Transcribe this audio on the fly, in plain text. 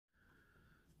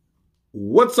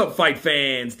What's up, fight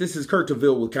fans? This is Kurt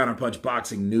DeVille with Counterpunch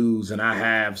Boxing News, and I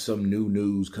have some new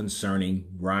news concerning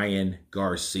Ryan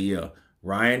Garcia.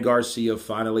 Ryan Garcia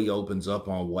finally opens up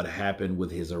on what happened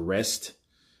with his arrest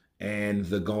and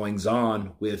the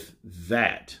goings-on with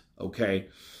that, okay?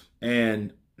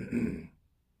 And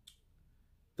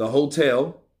the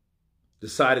hotel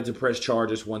decided to press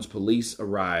charges once police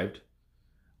arrived,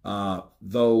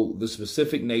 though the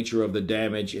specific nature of the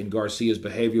damage and Garcia's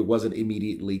behavior wasn't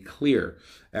immediately clear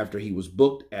after he was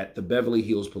booked at the Beverly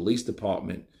Hills Police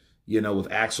Department,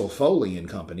 with Axel Foley and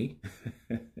company.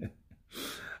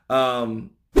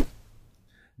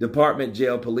 Department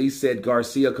jail police said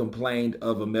Garcia complained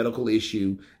of a medical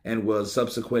issue and was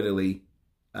subsequently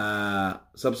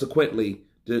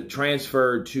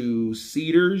transferred to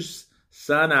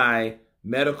Cedars-Sinai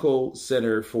Medical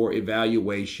Center for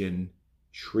evaluation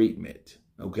treatment.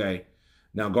 Okay.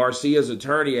 Now, Garcia's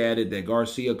attorney added that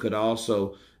Garcia could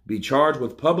also be charged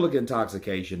with public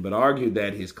intoxication, but argued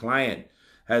that his client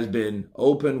has been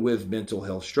open with mental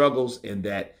health struggles and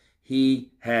that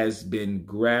he has been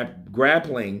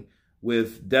grappling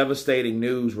with devastating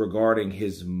news regarding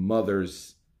his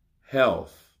mother's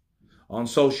health. On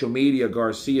social media,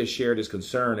 Garcia shared his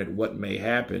concern at what may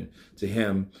happen to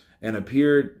him and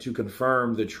appeared to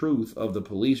confirm the truth of the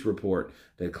police report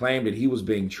that claimed that he was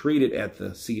being treated at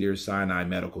the Cedars-Sinai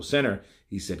Medical Center.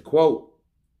 He said, quote,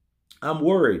 "I'm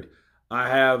worried. I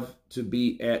have to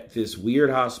be at this weird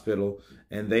hospital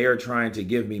and they are trying to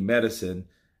give me medicine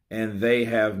and they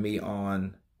have me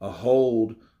on a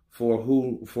hold for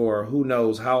who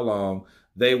knows how long.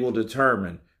 They will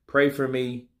determine. Pray for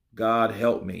me. God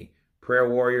help me. Prayer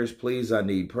warriors, please, I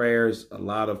need prayers. A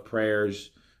lot of prayers.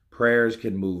 Prayers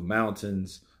can move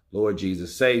mountains. Lord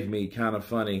Jesus, save me." Kind of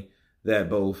funny that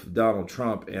both Donald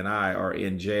Trump and I are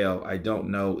in jail. I don't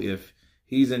know if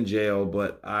he's in jail,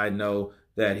 but I know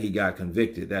that he got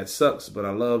convicted. That sucks, but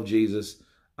I love Jesus.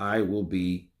 I will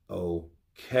be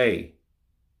okay.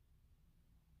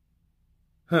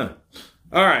 All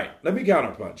right, let me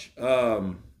counterpunch.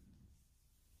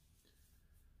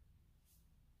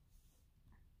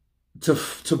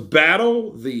 To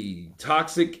battle the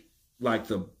toxic, like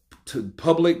the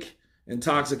public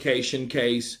intoxication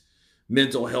case,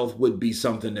 mental health would be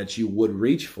something that you would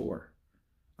reach for.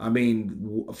 I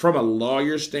mean, from a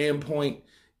lawyer standpoint,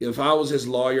 if I was his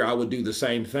lawyer, I would do the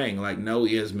same thing. Like, no,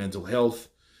 he has mental health.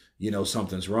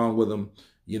 Something's wrong with him.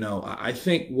 I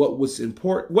think what's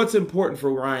important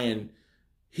for Ryan,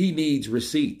 he needs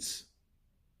receipts.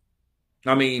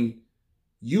 I mean,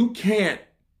 you can't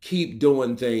keep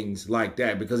doing things like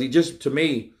that because to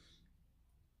me,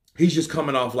 he's just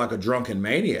coming off like a drunken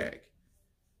maniac.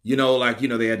 They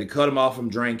had to cut him off from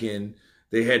drinking.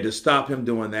 They had to stop him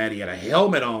doing that. He had a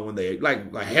helmet on when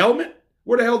a helmet?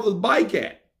 Where the hell's the bike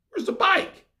at? Where's the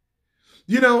bike?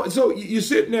 So you're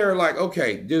sitting there like,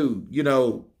 okay, dude,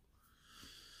 you're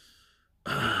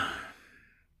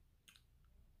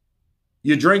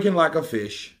drinking like a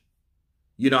fish.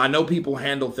 I know people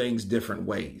handle things different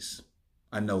ways.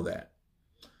 I know that.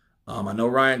 I know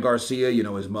Ryan Garcia,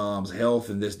 his mom's health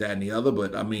and this, that, and the other.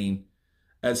 But, I mean,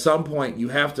 at some point, you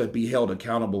have to be held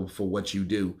accountable for what you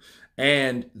do.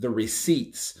 And the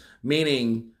receipts,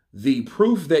 meaning the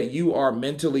proof that you are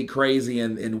mentally crazy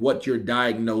and what you're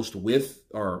diagnosed with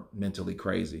are mentally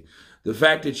crazy. The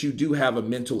fact that you do have a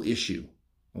mental issue,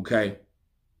 okay,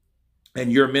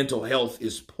 and your mental health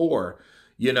is poor.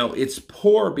 It's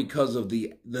poor because of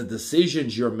the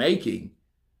decisions you're making.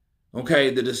 Okay,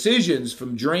 the decisions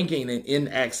from drinking and in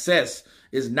excess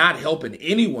is not helping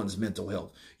anyone's mental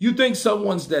health. You think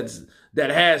someone's that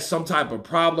has some type of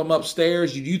problem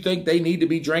upstairs, you think they need to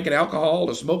be drinking alcohol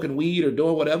or smoking weed or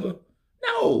doing whatever?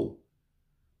 No.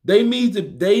 They need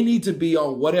to be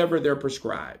on whatever they're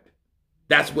prescribed.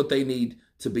 That's what they need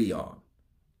to be on.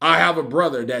 I have a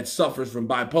brother that suffers from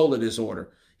bipolar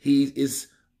disorder. He is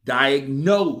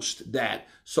diagnosed that,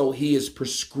 so he is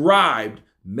prescribed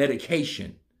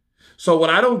medication. So what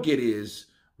I don't get is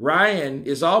Ryan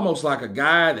is almost like a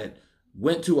guy that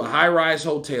went to a high-rise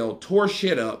hotel, tore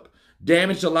shit up,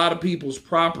 damaged a lot of people's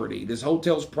property, this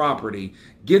hotel's property,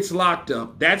 gets locked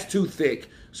up. That's too thick.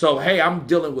 So, hey, I'm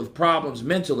dealing with problems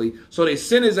mentally. So they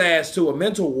send his ass to a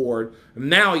mental ward. And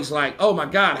now he's like, oh, my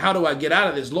God, how do I get out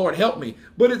of this? Lord, help me.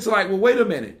 But it's like, well, wait a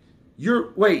minute.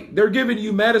 They're giving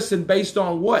you medicine based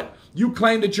on what? You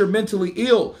claim that you're mentally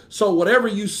ill. So whatever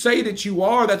you say that you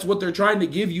are, that's what they're trying to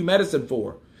give you medicine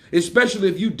for. Especially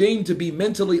if you deem to be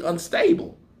mentally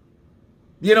unstable.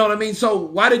 You know what I mean? So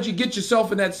why did you get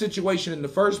yourself in that situation in the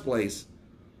first place?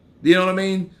 You know what I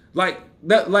mean? Like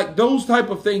those type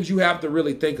of things you have to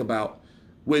really think about.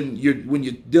 when you're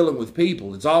dealing with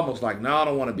people. It's almost like, no, I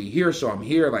don't want to be here, so I'm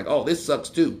here. Like, oh, this sucks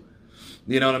too.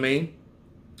 You know what I mean?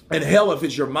 And hell, if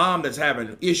it's your mom that's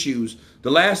having issues,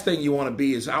 the last thing you want to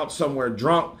be is out somewhere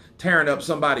drunk, tearing up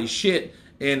somebody's shit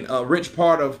in a rich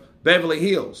part of Beverly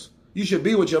Hills. You should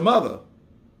be with your mother.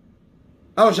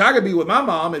 I wish I could be with my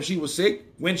mom if she was sick,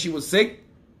 when she was sick.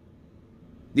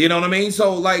 You know what I mean?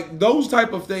 So like those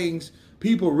type of things,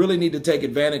 people really need to take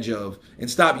advantage of and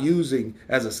stop using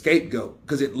as a scapegoat,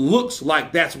 because it looks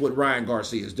like that's what Ryan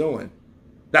Garcia is doing.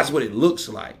 That's what it looks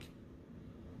like.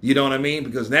 You know what I mean?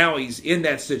 Because now he's in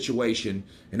that situation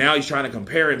and now he's trying to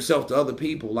compare himself to other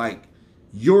people. Like,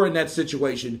 you're in that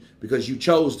situation because you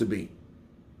chose to be.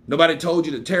 Nobody told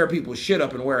you to tear people's shit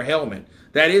up and wear a helmet.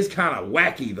 That is kind of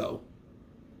wacky, though.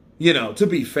 You know, to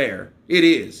be fair, it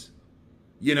is.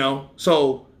 You know,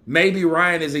 so maybe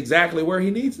Ryan is exactly where he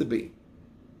needs to be,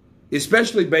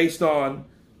 especially based on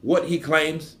what he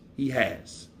claims he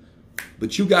has.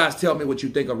 But you guys tell me what you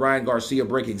think of Ryan Garcia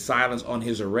breaking silence on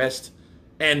his arrest.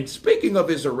 And speaking of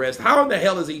his arrest, how in the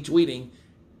hell is he tweeting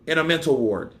in a mental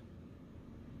ward?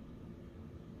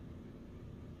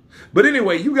 But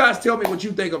anyway, you guys tell me what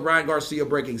you think of Ryan Garcia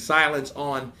breaking silence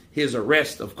on his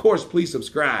arrest. Of course, please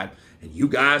subscribe. And you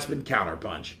guys been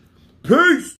Counterpunch. Peace!